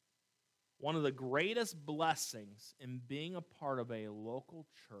 One of the greatest blessings in being a part of a local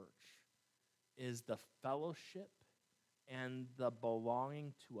church is the fellowship and the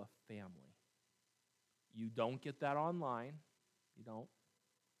belonging to a family. You don't get that online. You don't.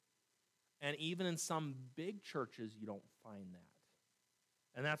 And even in some big churches, you don't find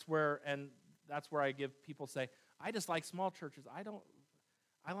that. And that's where I give people say, I just like small churches.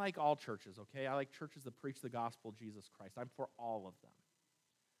 I like all churches, okay? I like churches that preach the gospel of Jesus Christ. I'm for all of them.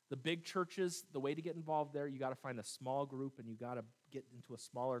 The big churches, the way to get involved there, you got to find a small group, and you got to get into a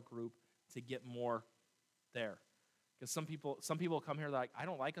smaller group to get more there. Because some people come here, they're like, I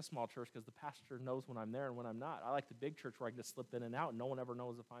don't like a small church because the pastor knows when I'm there and when I'm not. I like the big church where I can just slip in and out, and no one ever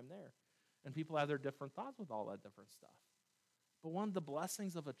knows if I'm there. And people have their different thoughts with all that different stuff. But one of the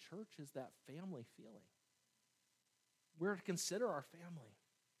blessings of a church is that family feeling. We're to consider our family.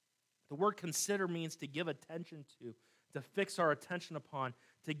 The word consider means to give attention to fix our attention upon,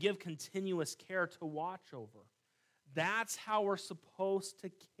 to give continuous care, to watch over. That's how we're supposed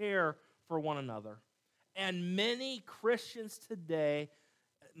to care for one another. And many Christians today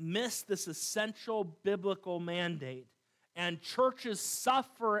miss this essential biblical mandate. And churches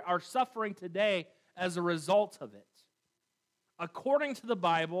are suffering today as a result of it. According to the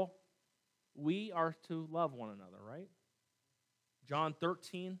Bible, we are to love one another, right? John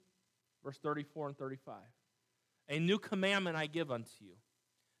 13, verse 34 and 35. A new commandment I give unto you,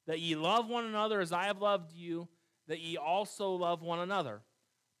 that ye love one another as I have loved you, that ye also love one another.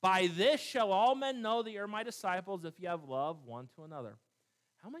 By this shall all men know that ye are my disciples, if ye have love one to another.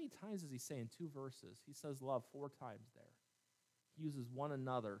 How many times does he say in 2 verses? He says love 4 times there. He uses one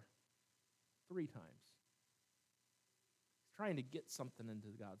another 3 times. He's trying to get something into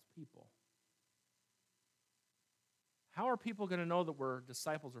God's people. How are people going to know that we're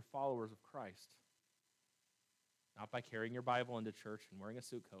disciples or followers of Christ? Not by carrying your Bible into church and wearing a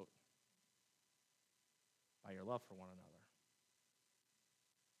suit coat. By your love for one another.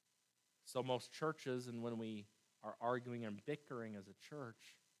 So most churches, and when we are arguing and bickering as a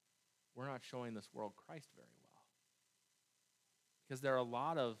church, we're not showing this world Christ very well. Because there are a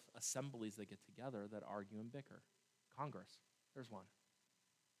lot of assemblies that get together that argue and bicker. Congress, there's one.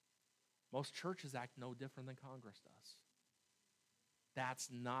 Most churches act no different than Congress does. That's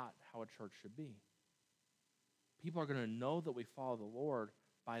not how a church should be. People are going to know that we follow the Lord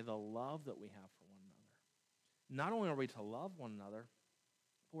by the love that we have for one another. Not only are we to love one another,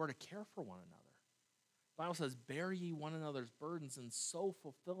 but we're to care for one another. The Bible says, bear ye one another's burdens and so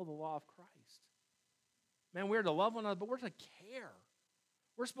fulfill the law of Christ. Man, we're to love one another, but we're to care.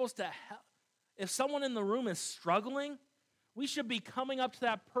 We're supposed to help. If someone in the room is struggling, we should be coming up to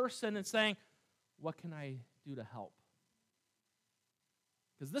that person and saying, what can I do to help?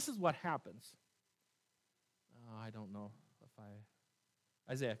 Because this is what happens. I don't know if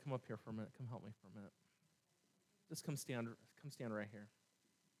Isaiah, come up here for a minute. Come help me for a minute. Just come stand right here.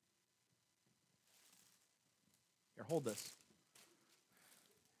 Here, hold this.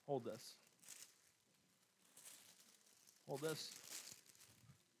 Hold this. Hold this.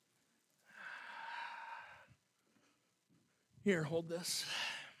 Here, hold this.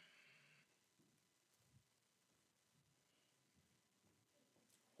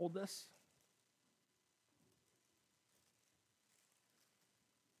 Hold this.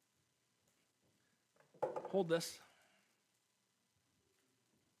 Hold this.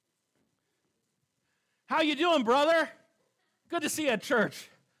 How you doing, brother? Good to see you at church.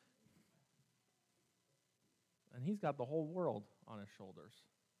 And he's got the whole world on his shoulders.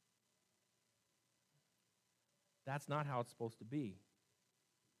 That's not how it's supposed to be.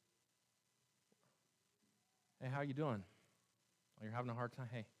 Hey, how you doing? Oh, you're having a hard time?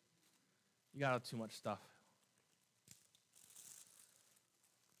 Hey, you got too much stuff.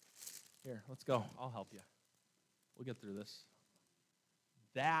 Here, let's go. I'll help you. We'll get through this.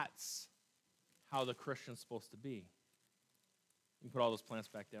 That's how the Christian's supposed to be. You can put all those plants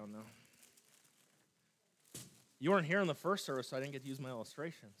back down now. You weren't here in the first service, so I didn't get to use my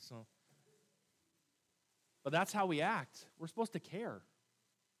illustration. But that's how we act. We're supposed to care.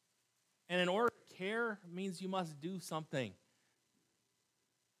 And in order to care means you must do something.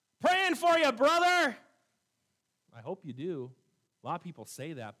 Praying for you, brother! I hope you do. A lot of people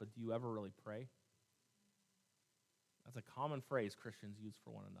say that, but do you ever really pray? That's a common phrase Christians use for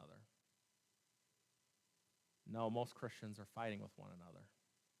one another. No, most Christians are fighting with one another.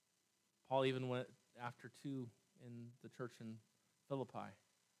 Paul even went after 2 in the church in Philippi.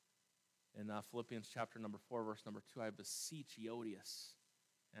 In Philippians chapter number 4, verse number 2, I beseech Euodias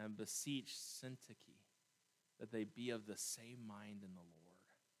and beseech Syntyche that they be of the same mind in the Lord.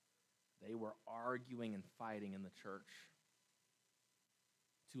 They were arguing and fighting in the church.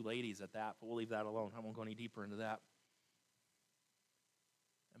 2 ladies at that, but we'll leave that alone. I won't go any deeper into that.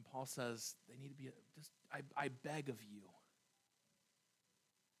 And Paul says they need to be, I beg of you,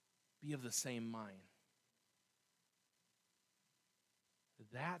 be of the same mind.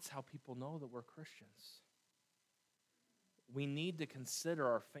 That's how people know that we're Christians. We need to consider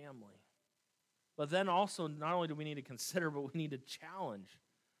our family. But then also, not only do we need to consider, but we need to challenge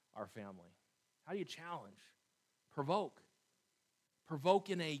our family. How do you challenge? Provoke. Provoke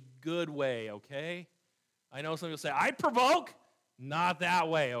in a good way, okay? I know some people say, I provoke. Not that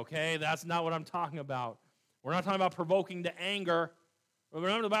way, okay? That's not what I'm talking about. We're not talking about provoking to anger.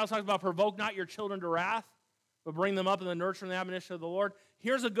 Remember the Bible talks about provoke not your children to wrath? but bring them up in the nurture and the admonition of the Lord.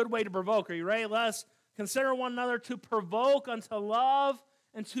 Here's a good way to provoke. Are you ready? Let us consider one another to provoke unto love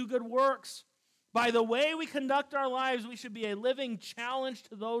and to good works. By the way we conduct our lives, we should be a living challenge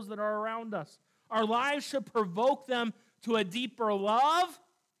to those that are around us. Our lives should provoke them to a deeper love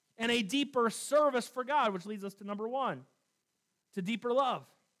and a deeper service for God, which leads us to number one, to deeper love.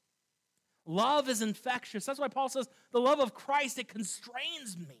 Love is infectious. That's why Paul says, the love of Christ, it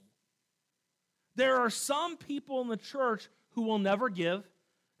constrains me. There are some people in the church who will never give.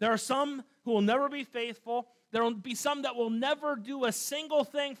 There are some who will never be faithful. There will be some that will never do a single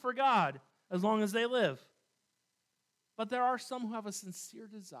thing for God as long as they live. But there are some who have a sincere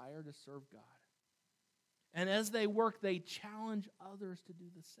desire to serve God. And as they work, they challenge others to do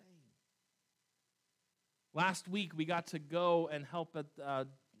the same. Last week, we got to go and help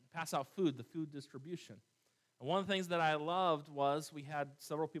pass out food, the food distribution. And one of the things that I loved was we had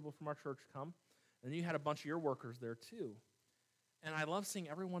several people from our church come, and you had a bunch of your workers there too. And I love seeing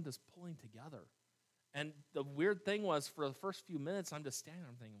everyone just pulling together. And the weird thing was, for the first few minutes, I'm just standing there,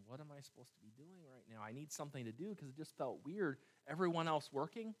 I'm thinking, what am I supposed to be doing right now? I need something to do, because it just felt weird, everyone else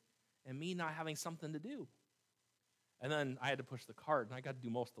working and me not having something to do. And then I had to push the cart, and I got to do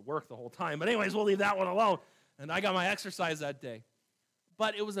most of the work the whole time. But anyways, we'll leave that one alone. And I got my exercise that day.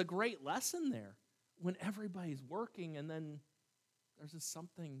 But it was a great lesson there when everybody's working, and then there's just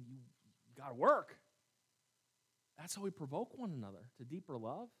something you got to work. That's how we provoke one another to deeper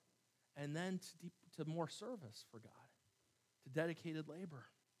love, and then to more service for God, to dedicated labor.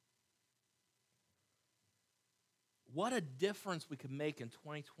 What a difference we could make in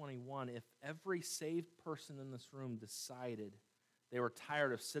 2021 if every saved person in this room decided they were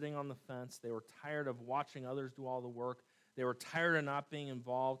tired of sitting on the fence, they were tired of watching others do all the work, they were tired of not being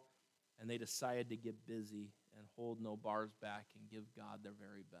involved, and they decided to get busy and hold no bars back and give God their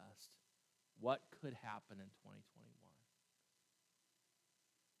very best. What could happen in 2021?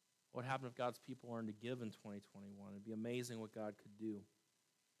 What happened if God's people learned to give in 2021? It'd be amazing what God could do.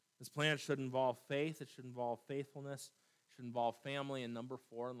 This plan should involve faith. It should involve faithfulness. It should involve family. And number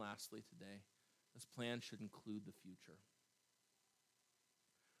 4, and lastly today, this plan should include the future.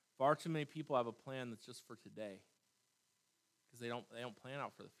 Far too many people have a plan that's just for today because they don't plan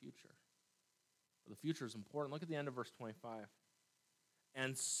out for the future. But the future is important. Look at the end of verse 25.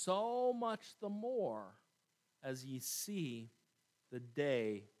 And so much the more as ye see the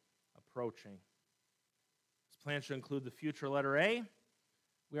day approaching. This plan should include the future. Letter A,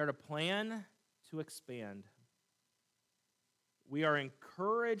 we are to plan to expand. We are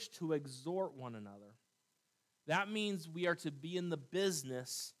encouraged to exhort one another. That means we are to be in the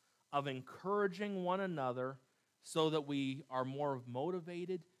business of encouraging one another so that we are more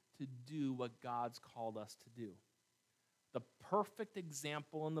motivated to do what God's called us to do. The perfect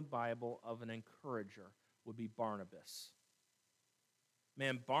example in the Bible of an encourager would be Barnabas.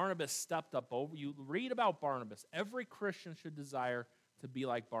 Man, Barnabas stepped up over. You read about Barnabas. Every Christian should desire to be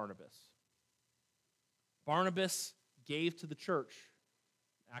like Barnabas. Barnabas gave to the church.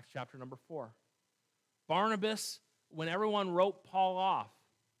 Acts chapter number 4. Barnabas, when everyone wrote Paul off,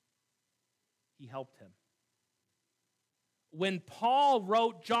 he helped him. When Paul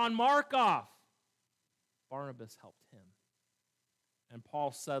wrote John Mark off, Barnabas helped him. And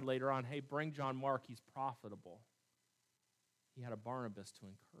Paul said later on, hey, bring John Mark, he's profitable. He had a Barnabas to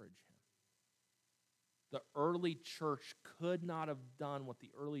encourage him. The early church could not have done what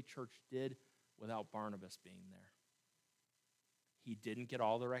the early church did without Barnabas being there. He didn't get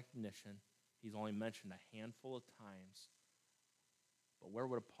all the recognition. He's only mentioned a handful of times. But where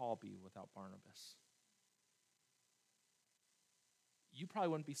would Paul be without Barnabas? You probably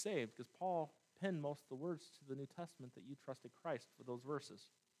wouldn't be saved because Paul penned most of the words to the New Testament that you trusted Christ for those verses.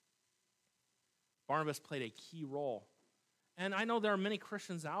 Barnabas played a key role. And I know there are many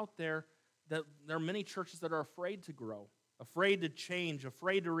Christians out there that there are many churches that are afraid to grow, afraid to change,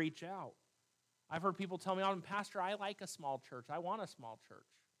 afraid to reach out. I've heard people tell me, oh, Pastor, I like a small church. I want a small church.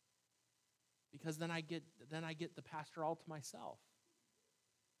 Because then I get the pastor all to myself.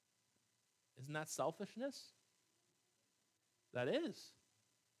 Isn't that selfishness? That is.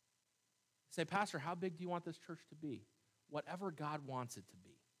 You say, Pastor, how big do you want this church to be? Whatever God wants it to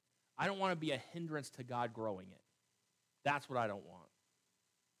be. I don't want to be a hindrance to God growing it. That's what I don't want.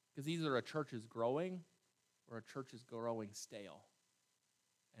 Because either a church is growing or a church is growing stale.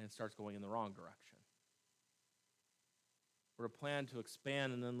 And it starts going in the wrong direction. We're to plan to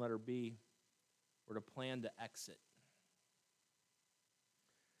expand, and then letter B, we're to plan to exit.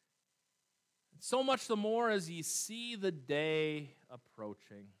 And so much the more as ye see the day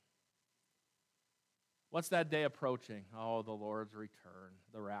approaching. What's that day approaching? Oh, the Lord's return,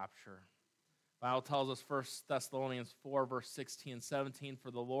 the rapture. Bible tells us 1 Thessalonians 4, verse 16 and 17,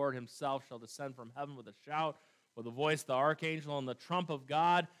 for the Lord himself shall descend from heaven with a shout, with the voice of the archangel and the trump of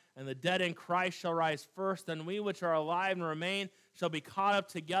God, and the dead in Christ shall rise first, and we which are alive and remain shall be caught up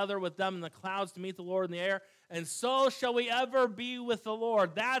together with them in the clouds to meet the Lord in the air, and so shall we ever be with the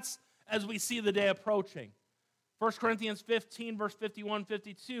Lord. That's as we see the day approaching. 1 Corinthians 15, verse 51,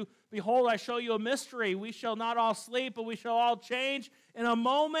 52, behold, I show you a mystery. We shall not all sleep, but we shall all change in a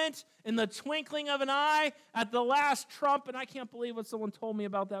moment, in the twinkling of an eye, at the last trump. And I can't believe what someone told me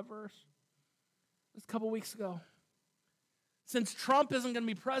about that verse. Just a couple weeks ago. Since Trump isn't going to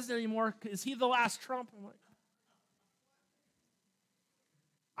be president anymore, is he the last Trump? I'm like,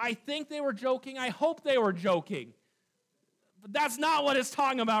 I think they were joking. I hope they were joking. But that's not what it's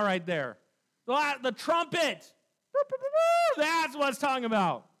talking about right there. The trumpet. That's what it's talking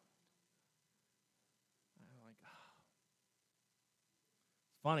about. I'm like,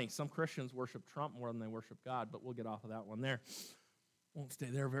 It's funny. Some Christians worship Trump more than they worship God, but we'll get off of that one there. Won't stay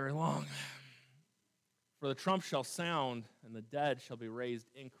there very long. For the trump shall sound, and the dead shall be raised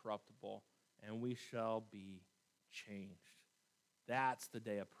incorruptible, and we shall be changed. That's the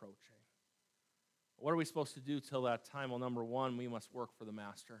day approaching. What are we supposed to do till that time? Well, number one, we must work for the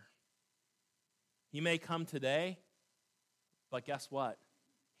Master. He may come today, but guess what?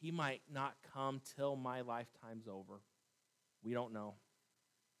 He might not come till my lifetime's over. We don't know.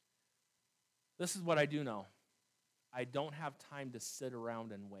 This is what I do know. I don't have time to sit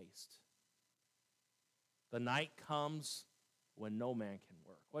around and waste. The night comes when no man can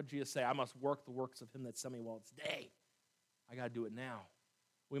work. What did Jesus say? I must work the works of him that sent me while it's day. I got to do it now.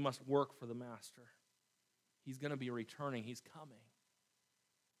 We must work for the Master. He's going to be returning. He's coming.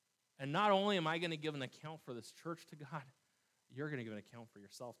 And not only am I going to give an account for this church to God, you're going to give an account for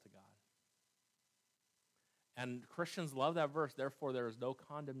yourself to God. And Christians love that verse. Therefore, there is no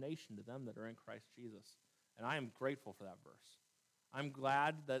condemnation to them that are in Christ Jesus. And I am grateful for that verse. I'm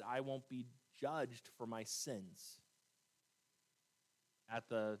glad that I won't be judged for my sins at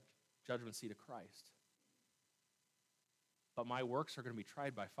the judgment seat of Christ. But my works are going to be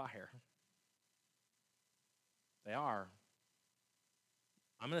tried by fire. They are.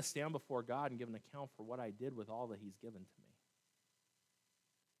 I'm going to stand before God and give an account for what I did with all that he's given to me.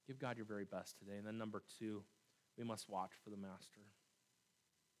 Give God your very best today. And then number two, we must watch for the Master.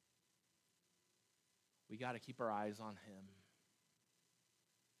 We got to keep our eyes on him.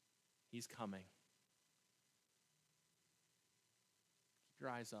 He's coming. Keep your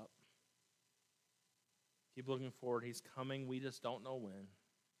eyes up. Keep looking forward. He's coming. We just don't know when.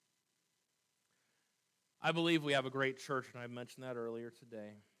 I believe we have a great church, and I mentioned that earlier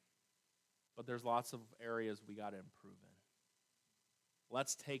today. But there's lots of areas we got to improve in.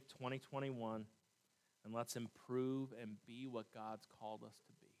 Let's take 2021 and let's improve and be what God's called us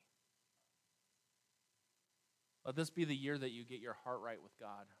to be. Let this be the year that you get your heart right with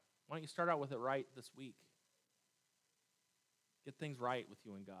God. Why don't you start out with it right this week? Get things right with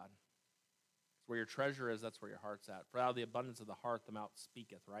you and God. It's where your treasure is, that's where your heart's at. For out of the abundance of the heart, the mouth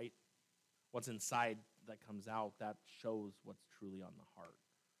speaketh, right? What's inside that comes out, that shows what's truly on the heart.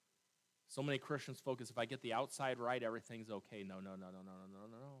 So many Christians focus, if I get the outside right, everything's okay. No.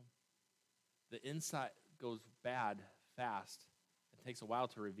 The inside goes bad fast. It takes a while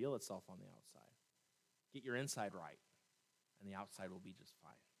to reveal itself on the outside. Get your inside right, and the outside will be just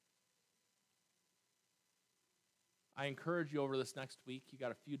fine. I encourage you over this next week, you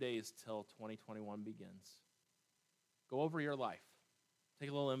got a few days till 2021 begins. Go over your life. Take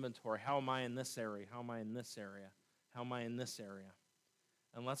a little inventory. How am I in this area? How am I in this area? How am I in this area?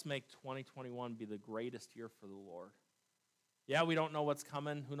 And let's make 2021 be the greatest year for the Lord. Yeah, we don't know what's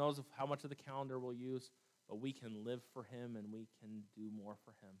coming. Who knows how much of the calendar we'll use, but we can live for him and we can do more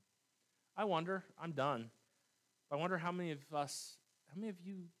for him. I wonder, I'm done, but I wonder how many of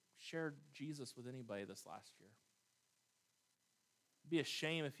you shared Jesus with anybody this last year? It'd be a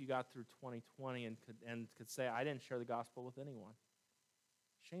shame if you got through 2020 and could say, I didn't share the gospel with anyone.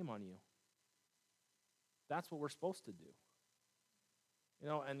 Shame on you. That's what we're supposed to do. You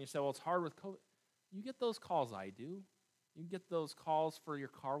know, and you say, well, it's hard with COVID. You get those calls, I do. You get those calls for your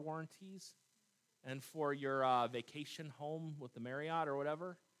car warranties and for your vacation home with the Marriott or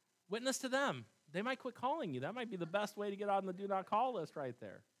whatever. Witness to them. They might quit calling you. That might be the best way to get on the do not call list right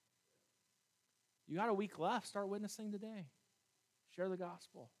there. You got a week left. Start witnessing today. Share the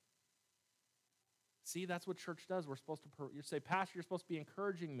gospel. See, that's what church does. We're supposed to, you say, Pastor, you're supposed to be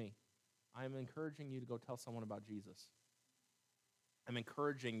encouraging me. I'm encouraging you to go tell someone about Jesus. I'm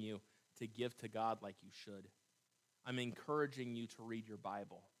encouraging you to give to God like you should. I'm encouraging you to read your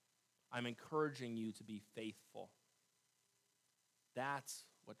Bible. I'm encouraging you to be faithful. That's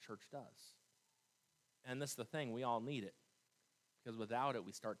what church does. And this is the thing, we all need it. Because without it,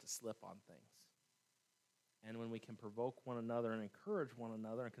 we start to slip on things. And when we can provoke one another and encourage one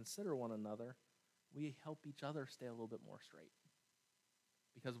another and consider one another, we help each other stay a little bit more straight.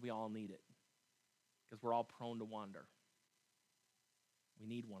 Because we all need it. Because we're all prone to wander. We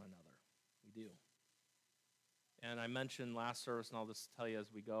need one another. We do. And I mentioned last service, and I'll just tell you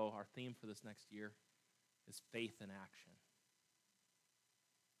as we go, our theme for this next year is faith in action.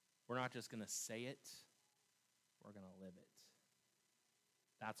 We're not just going to say it, we're going to live it.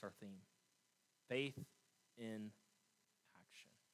 That's our theme. Faith in